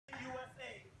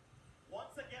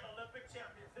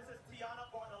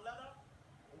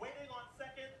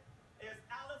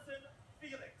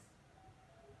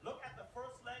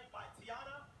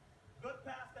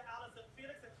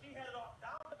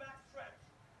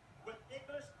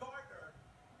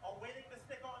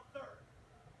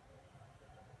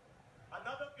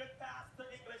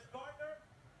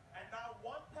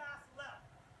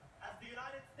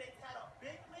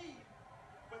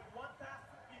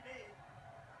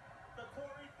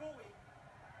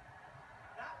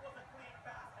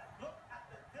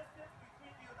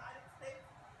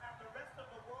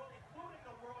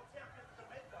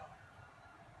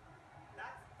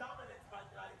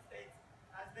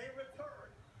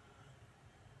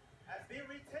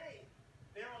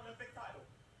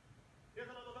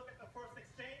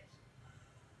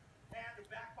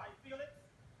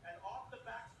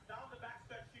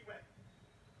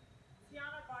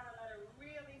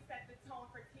tone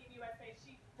for Team USA.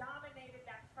 She dominated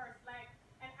that first leg,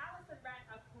 and Allison ran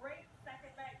a great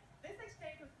second leg. This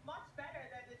exchange was much better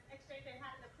than this exchange they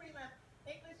had in the prelim.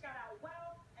 English got out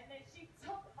well, and then she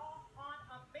took off on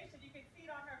a mission. You can see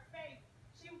it on her face.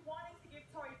 She wanted to give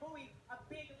Tori Bowie a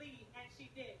big lead, and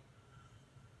she did.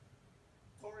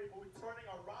 Tori Bowie turning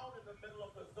around in the middle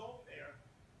of the zone there.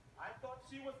 I thought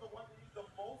she was the one that needed the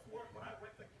most work when I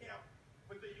went to camp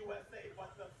with the USA, but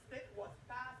the stick was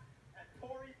fast, and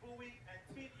Tori Bowie and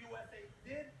Team USA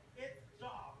did its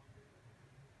job,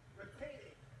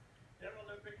 retaining their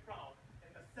Olympic crown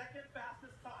in the second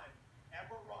fastest time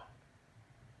ever run.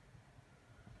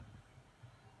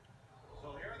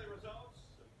 So here are the results.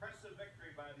 Impressive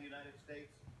victory by the United States,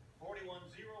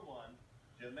 41-01.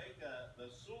 Jamaica, the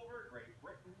silver, great